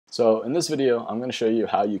So in this video, I'm going to show you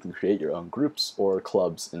how you can create your own groups or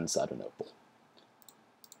clubs inside a Notebowl.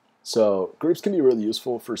 So groups can be really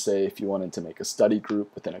useful for, say, if you wanted to make a study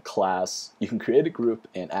group within a class. You can create a group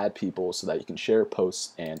and add people so that you can share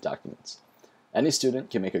posts and documents. Any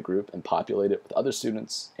student can make a group and populate it with other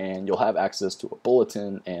students, and you'll have access to a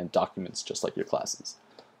bulletin and documents just like your classes.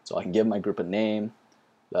 So I can give my group a name,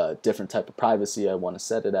 the different type of privacy I want to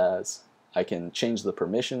set it as. I can change the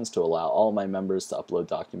permissions to allow all my members to upload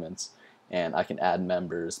documents, and I can add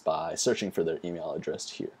members by searching for their email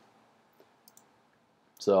address here.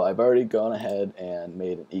 So I've already gone ahead and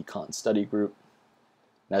made an econ study group.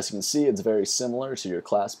 And as you can see, it's very similar to your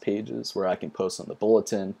class pages where I can post on the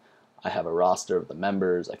bulletin. I have a roster of the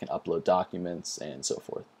members, I can upload documents, and so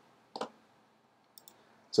forth.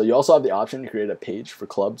 So you also have the option to create a page for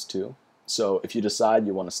clubs too. So if you decide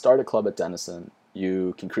you want to start a club at Denison,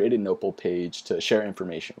 you can create a Notebowl page to share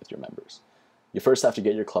information with your members. You first have to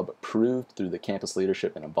get your club approved through the Campus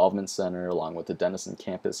Leadership and Involvement Center along with the Denison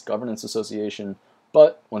Campus Governance Association,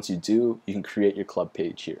 but once you do, you can create your club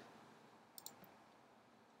page here.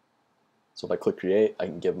 So if I click create, I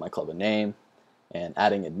can give my club a name, and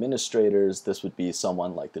adding administrators, this would be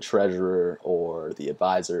someone like the treasurer or the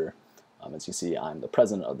advisor. As you see, I'm the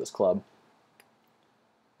president of this club,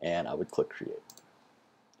 and I would click create.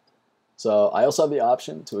 So I also have the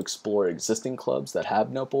option to explore existing clubs that have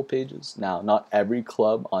Notebowl pages. Now, not every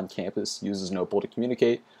club on campus uses Notebowl to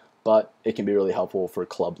communicate, but it can be really helpful for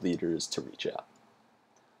club leaders to reach out.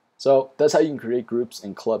 So that's how you can create groups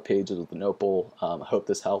and club pages with the Notebowl. I hope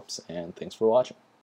this helps, and thanks for watching.